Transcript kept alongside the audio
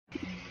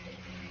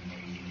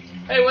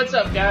Hey, what's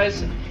up,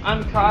 guys?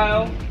 I'm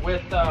Kyle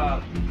with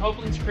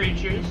Copeland's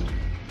Creatures.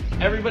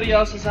 Everybody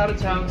else is out of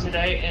town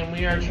today, and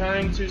we are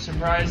trying to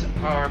surprise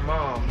our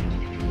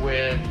mom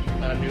with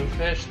a new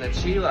fish that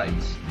she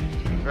likes,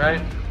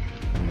 right?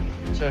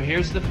 So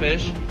here's the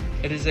fish.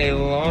 It is a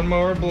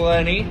lawnmower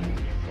Blenny.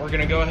 We're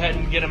gonna go ahead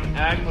and get him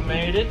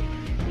acclimated,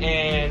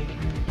 and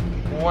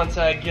once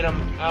I get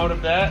him out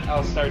of that,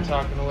 I'll start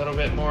talking a little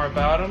bit more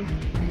about him.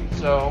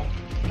 So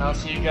I'll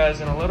see you guys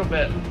in a little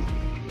bit.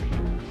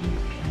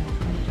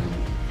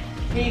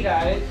 Hey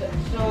guys,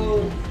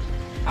 so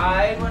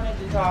I wanted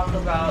to talk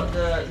about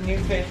the new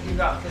fish we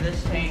got for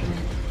this tank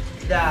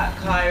that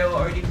Kyle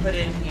already put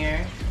in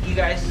here. You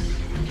guys,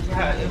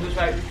 it was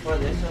right before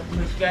this, so of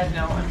course you guys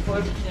know,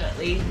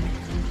 unfortunately,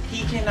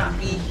 he cannot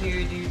be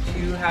here due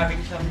to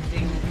having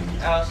something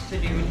else to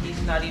do, and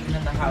he's not even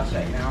in the house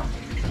right now.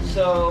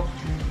 So,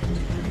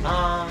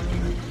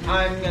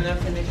 I'm gonna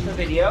finish the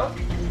video.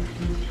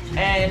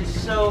 And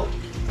so,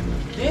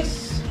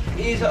 this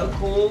is a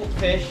cool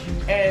fish,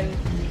 and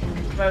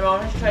my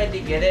mom has tried to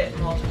get it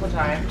multiple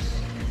times,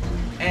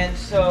 and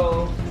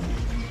so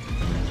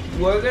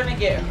we're gonna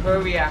get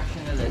her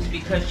reaction to this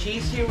because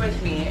she's here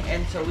with me,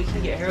 and so we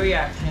can get her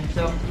reaction.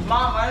 So,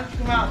 Mom, why don't you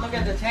come out and look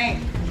at the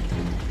tank?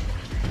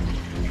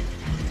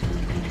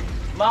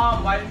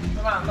 Mom, why don't you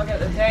come out and look at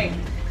the tank?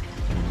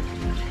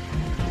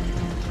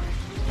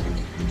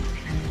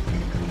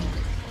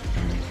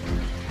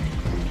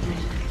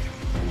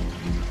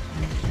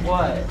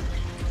 What?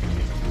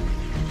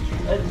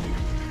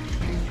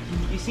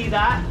 You see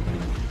that?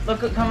 Look,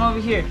 come over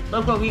here.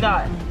 Look what we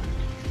got.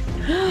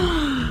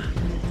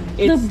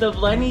 It's the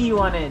Blenny you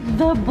wanted.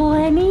 The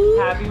Blenny?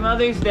 Happy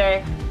Mother's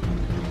Day.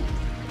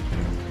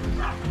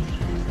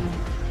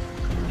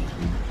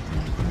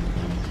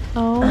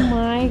 Oh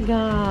my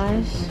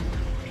gosh.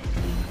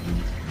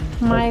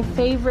 My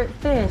favorite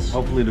fish.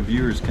 Hopefully the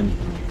viewers can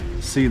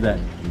see that.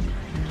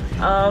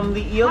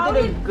 The eel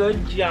did a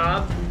good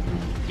job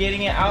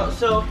getting it out.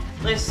 So,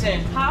 listen.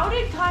 How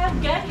did Kyle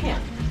get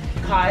him?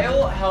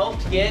 Kyle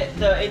helped get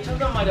it took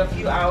him like a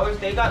few hours.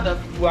 They got the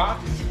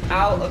rocks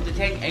out of the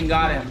tank and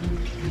got him.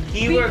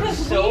 He worked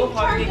so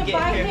hard to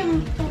get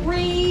him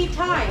 3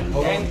 times.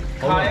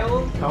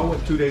 Kyle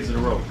went 2 days in a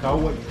row. Kyle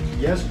went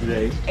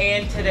yesterday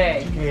and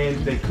today, and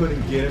they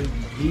couldn't get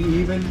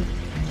him.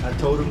 I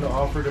told him to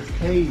offer to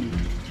pay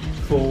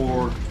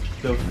for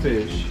the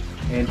fish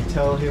and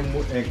tell him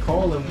and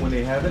call him when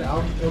they have it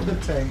out of the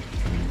tank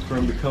for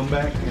him to come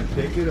back and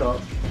pick it up,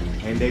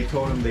 and they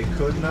told him they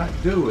could not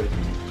do it.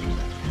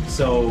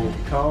 So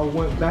Kyle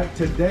went back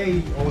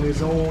today on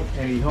his own,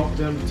 and he helped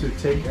them to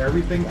take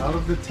everything out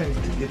of the tank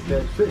to get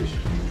that fish.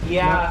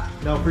 Yeah.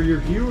 Now for your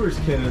viewers,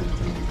 Kenneth,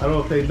 I don't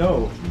know if they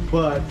know,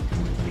 but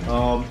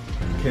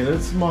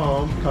Kenneth's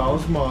mom,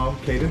 Kyle's mom,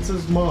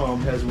 Cadence's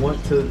mom has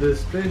went to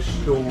this fish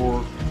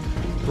store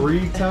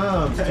 3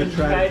 times to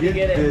try to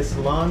get this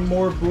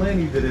lawnmower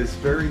Blenny that is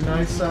very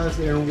nice sized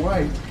and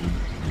white.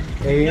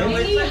 And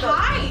he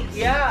hides.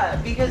 Yeah,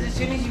 because as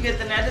soon as you get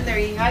the net in there,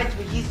 he hides,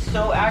 but he's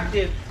so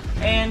active.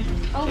 And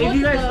if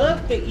you guys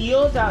look, the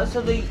eel's out. So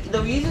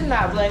the reason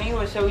that Blenny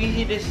was so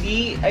easy to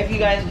see, if you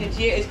guys can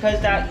see it, is because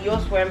that eel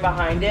swam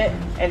behind it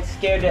and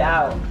scared it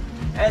out.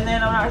 And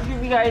then I'm not sure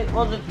if you guys,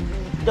 well,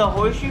 the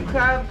horseshoe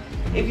crab,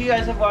 if you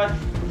guys have watched,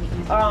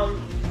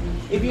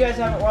 if you guys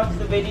haven't watched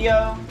the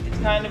video, it's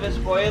kind of a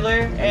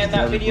spoiler, and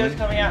that video is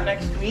coming out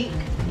next week.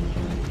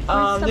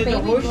 There's a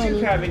horseshoe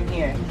crab in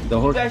here.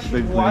 You guys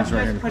should watch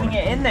us putting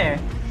it in there.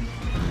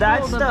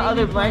 That's the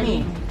other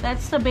Blenny.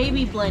 That's the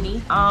baby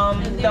Blenny.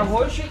 The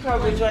horseshoe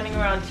crab is running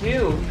around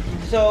too.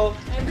 So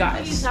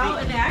guys,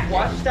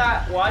 watch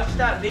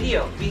that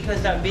video,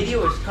 because that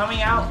video is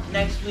coming out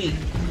next week.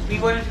 We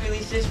wanted to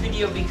release this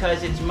video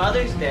because it's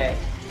Mother's Day,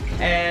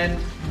 and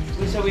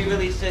so we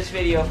released this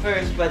video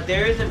first. But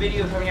there is a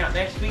video coming out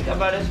next week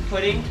about us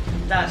putting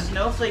that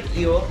snowflake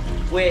eel,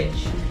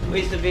 which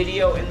is the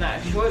video in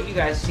that short you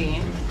guys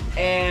seen,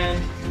 and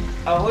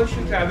a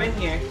horseshoe crab in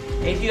here.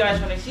 If you guys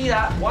want to see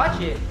that,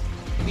 watch it,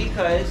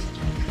 because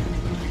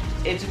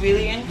it's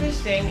really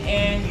interesting,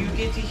 and you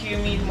get to hear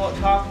me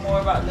talk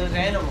more about those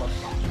animals.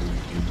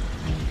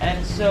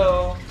 And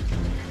so,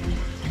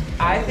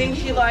 I think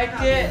she liked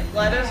it.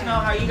 Let us know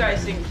how you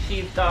guys think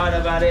she thought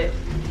about it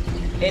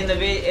in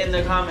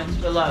the comments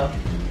below.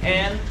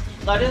 And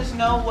let us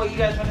know what you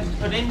guys want us to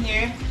put in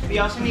here. We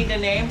also need a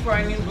name for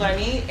our new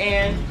Blenny,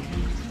 and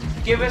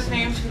give us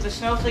names for the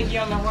snowflake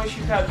eel and the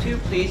horseshoe crab too,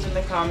 please, in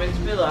the comments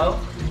below.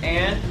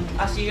 And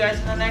I'll see you guys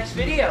in the next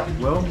video.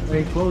 Well,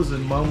 in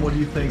closing, Mom, what do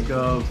you think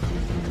of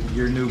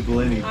your new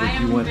Blenny? I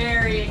am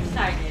very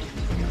excited.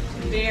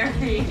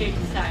 Very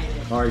excited.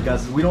 All right,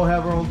 guys, we don't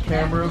have our own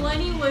camera. That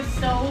Blenny was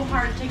so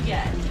hard to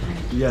get.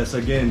 Yes,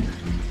 again,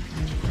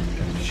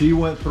 she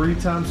went 3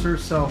 times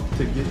herself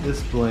to get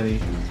this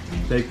Blenny.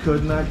 They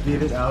could not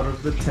get it out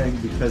of the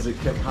tank because it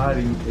kept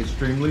hiding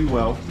extremely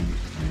well.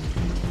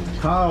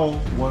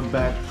 Kyle went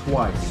back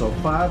twice, so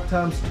 5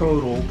 times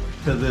total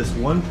to this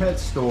one pet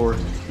store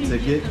to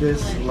get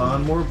this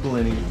lawnmower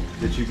Blenny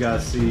that you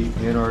guys see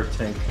in our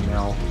tank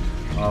now.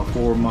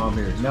 for mom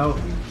here. No,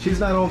 she's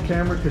not on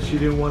camera because she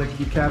didn't want to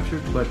be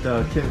captured, but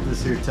Kenneth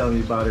is here telling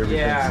you about everything.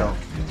 Yeah. So,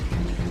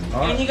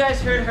 all And right. you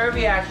guys heard her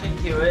reaction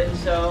to it,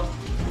 so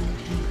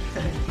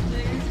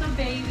There's the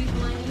baby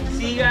Blenny.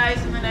 see you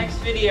guys in the next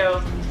video.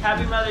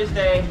 Happy Mother's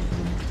Day.